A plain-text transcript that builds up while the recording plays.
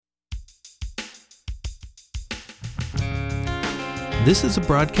This is a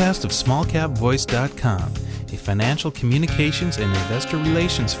broadcast of SmallCapVoice.com, a financial communications and investor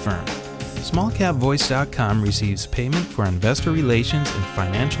relations firm. SmallCapVoice.com receives payment for investor relations and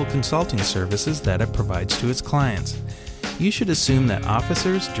financial consulting services that it provides to its clients. You should assume that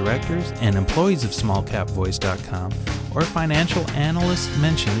officers, directors, and employees of SmallCapVoice.com or financial analysts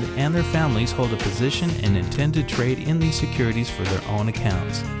mentioned and their families hold a position and intend to trade in these securities for their own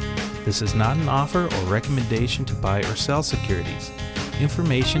accounts. This is not an offer or recommendation to buy or sell securities.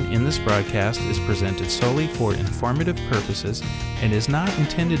 Information in this broadcast is presented solely for informative purposes and is not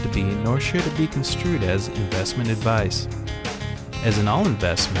intended to be, nor should it be construed as, investment advice. As in all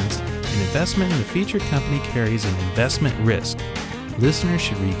investments, an investment in the featured company carries an investment risk. Listeners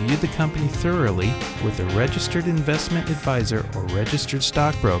should review the company thoroughly with a registered investment advisor or registered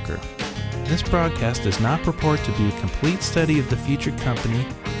stockbroker. This broadcast does not purport to be a complete study of the featured company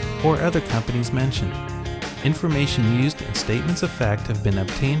or other companies mentioned. Information used and statements of fact have been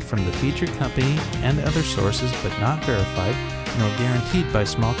obtained from the featured company and other sources but not verified nor guaranteed by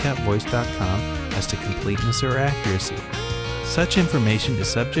SmallCapVoice.com as to completeness or accuracy. Such information is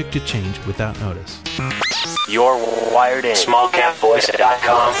subject to change without notice. You're wired in.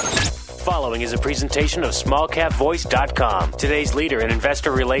 SmallCapVoice.com. Following is a presentation of SmallCapVoice.com, today's leader in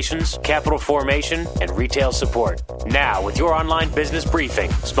investor relations, capital formation, and retail support. Now, with your online business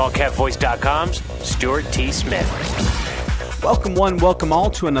briefing, SmallCapVoice.com's Stuart T. Smith. Welcome one, welcome all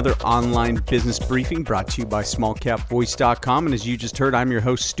to another online business briefing brought to you by SmallCapVoice.com. And as you just heard, I'm your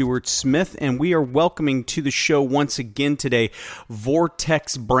host, Stuart Smith, and we are welcoming to the show once again today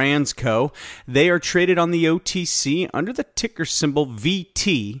Vortex Brands Co. They are traded on the OTC under the ticker symbol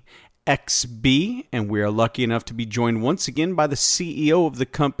VTXB, and we are lucky enough to be joined once again by the CEO of the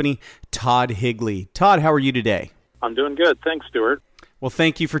company, Todd Higley. Todd, how are you today? I'm doing good. Thanks, Stuart. Well,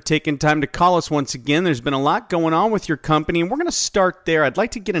 thank you for taking time to call us once again. There's been a lot going on with your company, and we're going to start there. I'd like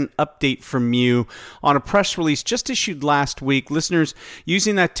to get an update from you on a press release just issued last week. Listeners,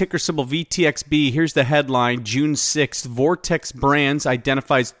 using that ticker symbol VTXB, here's the headline. June 6th, Vortex Brands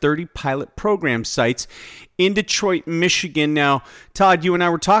identifies 30 pilot program sites in Detroit, Michigan. Now, Todd, you and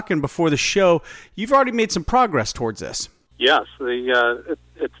I were talking before the show. You've already made some progress towards this. Yes.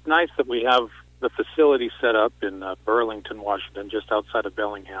 It's nice that we have the facility set up in Burlington, Washington, just outside of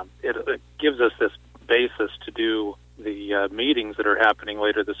Bellingham. It gives us this basis to do the meetings that are happening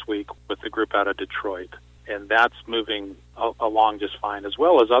later this week with the group out of Detroit. And that's moving along just fine, as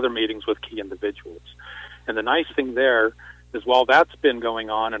well as other meetings with key individuals. And the nice thing there is while that's been going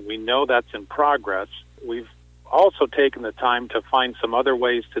on and we know that's in progress, we've also taken the time to find some other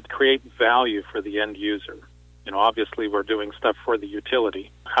ways to create value for the end user. You know, obviously we're doing stuff for the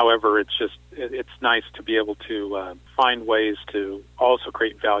utility. However, it's nice to be able to find ways to also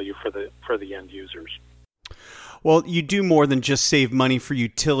create value for the end users. Well, you do more than just save money for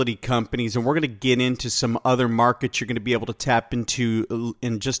utility companies, and we're going to get into some other markets you're going to be able to tap into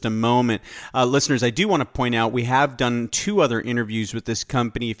in just a moment. Listeners, I do want to point out we have done 2 other interviews with this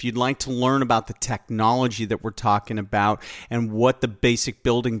company. If you'd like to learn about the technology that we're talking about and what the basic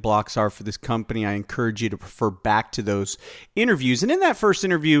building blocks are for this company, I encourage you to refer back to those interviews. And in that first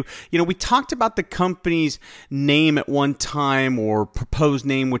interview, we talked about the company's name at one time, or proposed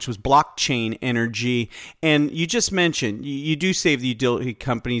name, which was Blockchain Energy, and you just mentioned you do save the utility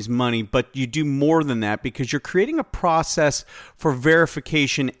companies money, but you do more than that because you're creating a process for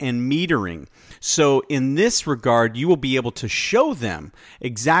verification and metering. So in this regard, you will be able to show them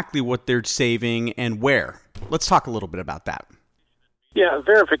exactly what they're saving and where. Let's talk a little bit about that. Yeah,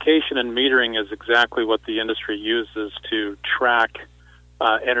 verification and metering is exactly what the industry uses to track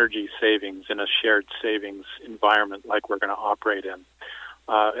energy savings in a shared savings environment like we're going to operate in.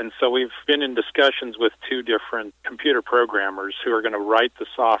 And so we've been in discussions with 2 different computer programmers who are going to write the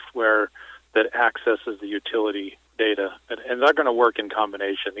software that accesses the utility data. And they're going to work in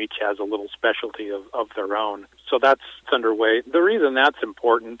combination. Each has a little specialty of their own. So that's underway. The reason that's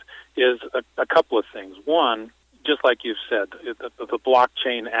important is a couple of things. One, just like you've said, the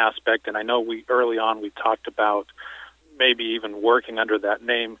blockchain aspect, and I know early on we talked about maybe even working under that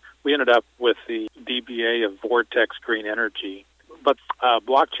name. We ended up with the DBA of Vortex Green Energy. But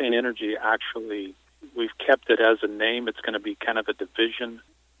blockchain energy, actually, we've kept it as a name. It's going to be kind of a division.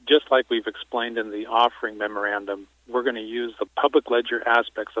 Just like we've explained in the offering memorandum, we're going to use the public ledger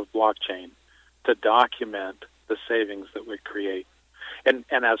aspects of blockchain to document the savings that we create. And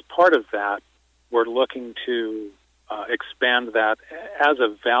as part of that, we're looking to expand that as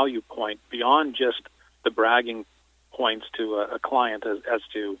a value point beyond just the bragging points to a client as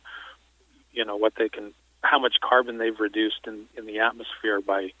to, what they can, how much carbon they've reduced in the atmosphere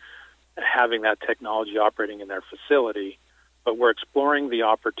by having that technology operating in their facility. but we're exploring the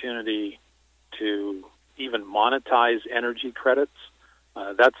opportunity to even monetize energy credits.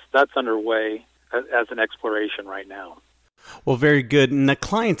 That's underway as an exploration right now. Well, very good. And the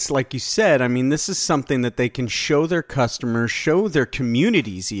clients, like you said, I mean, this is something that they can show their customers, show their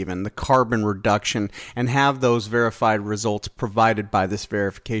communities even, the carbon reduction, and have those verified results provided by this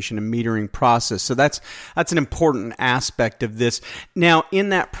verification and metering process. So that's an important aspect of this. Now, in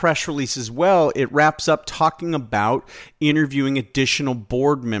that press release as well, it wraps up talking about interviewing additional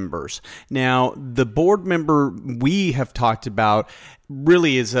board members. Now, the board member we have talked about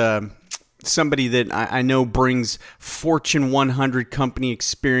really is somebody that I know brings Fortune 100 company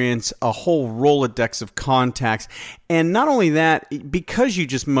experience, a whole Rolodex of contacts. And not only that, because you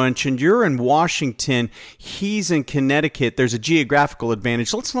just mentioned you're in Washington, he's in Connecticut, there's a geographical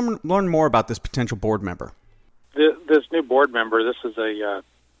advantage. Let's learn more about this potential board member. This new board member, this will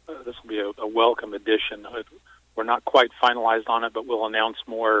be a welcome addition. We're not quite finalized on it, but we'll announce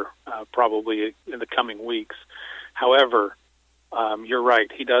more probably in the coming weeks. However, you're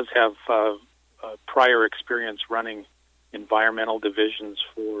right. He does have prior experience running environmental divisions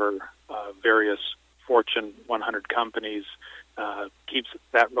for various Fortune 100 companies, keeps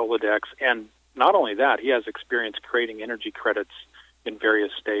that Rolodex. And not only that, he has experience creating energy credits in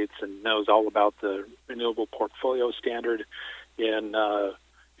various states and knows all about the renewable portfolio standard in the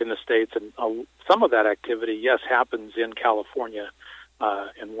states. And some of that activity, yes, happens in California,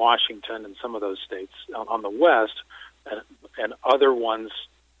 in Washington, and some of those states on the west. And other ones,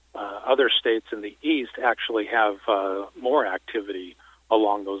 other states in the east actually have more activity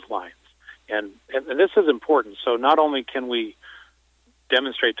along those lines. And this is important. So not only can we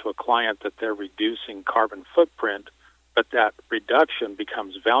demonstrate to a client that they're reducing carbon footprint, but that reduction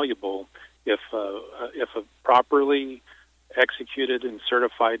becomes valuable if a properly executed and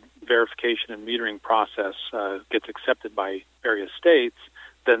certified verification and metering process gets accepted by various states.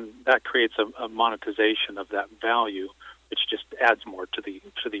 Then that creates a monetization of that value, which just adds more to the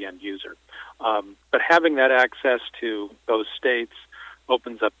end user. But having that access to those states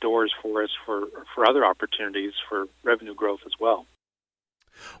opens up doors for us for other opportunities for revenue growth as well.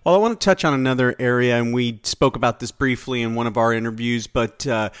 Well, I want to touch on another area, and we spoke about this briefly in one of our interviews, but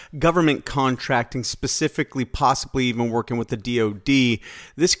government contracting, specifically possibly even working with the DoD.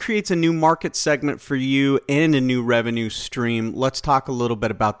 This creates a new market segment for you and a new revenue stream. Let's talk a little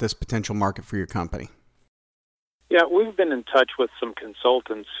bit about this potential market for your company. Yeah, we've been in touch with some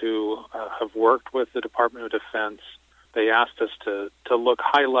consultants who have worked with the Department of Defense. They asked us to look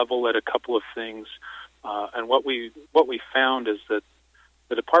high level at a couple of things, and what we found is that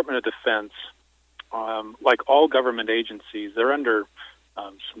the Department of Defense, like all government agencies, they're under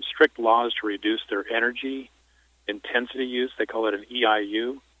some strict laws to reduce their energy intensity use. They call it an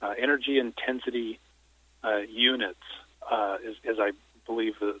EIU, energy intensity units, is I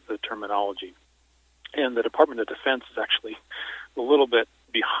believe the terminology. And the Department of Defense is actually a little bit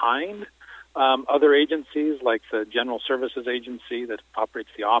behind other agencies, like the General Services Agency that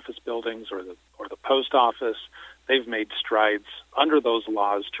operates the office buildings or the post office. They've made strides under those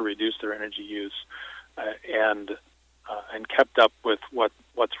laws to reduce their energy use and kept up with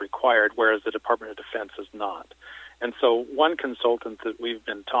what's required, whereas the Department of Defense is not. And so one consultant that we've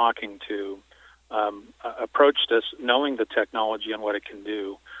been talking to approached us, knowing the technology and what it can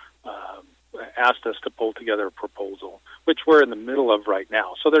do, asked us to pull together a proposal, which we're in the middle of right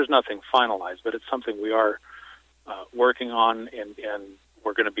now. So there's nothing finalized, but it's something we are working on, and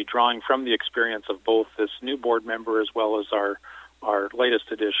we're going to be drawing from the experience of both this new board member as well as our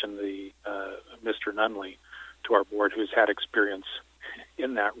latest addition, the Mr. Nunley, to our board, who's had experience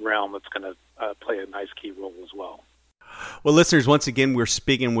in that realm that's going to play a nice key role as well. Well, listeners, once again, we're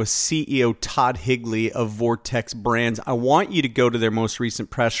speaking with CEO Todd Higley of Vortex Brands. I want you to go to their most recent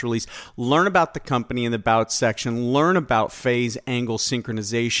press release, learn about the company in the About section, learn about phase angle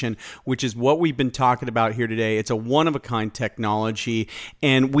synchronization, which is what we've been talking about here today. It's a one-of-a-kind technology,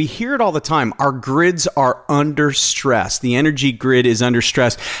 and we hear it all the time. Our grids are under stress. The energy grid is under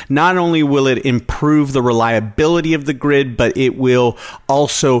stress. Not only will it improve the reliability of the grid, but it will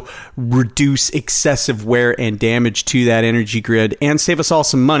also reduce excessive wear and damage to that energy grid and save us all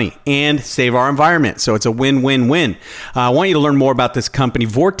some money and save our environment. So it's a win-win-win. I want you to learn more about this company,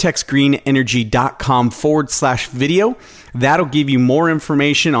 vortexgreenenergy.com/video. That'll give you more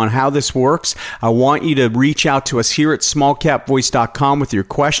information on how this works. I want you to reach out to us here at SmallCapVoice.com with your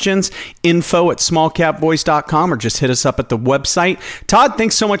questions, info@SmallCapVoice.com, or just hit us up at the website. Todd,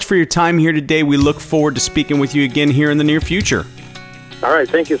 thanks so much for your time here today. We look forward to speaking with you again here in the near future. All right.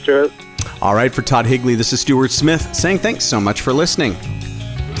 Thank you, Stuart. All right, for Todd Higley, this is Stuart Smith saying thanks so much for listening.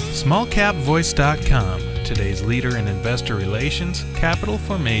 SmallCapVoice.com. today's leader in investor relations, capital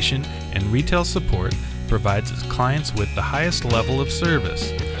formation, and retail support, provides its clients with the highest level of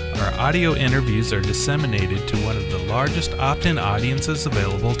service. Our audio interviews are disseminated to one of the largest opt-in audiences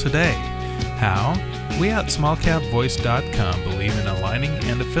available today. How? We at SmallCapVoice.com believe in aligning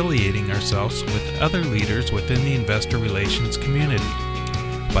and affiliating ourselves with other leaders within the investor relations community.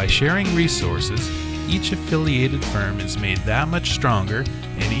 By sharing resources, each affiliated firm is made that much stronger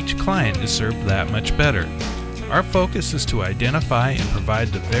and each client is served that much better. Our focus is to identify and provide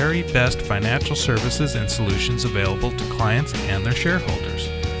the very best financial services and solutions available to clients and their shareholders.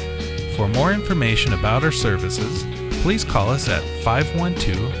 For more information about our services, please call us at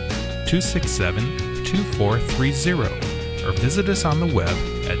 512-267-2430 or visit us on the web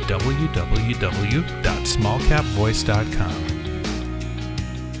at www.smallcapvoice.com.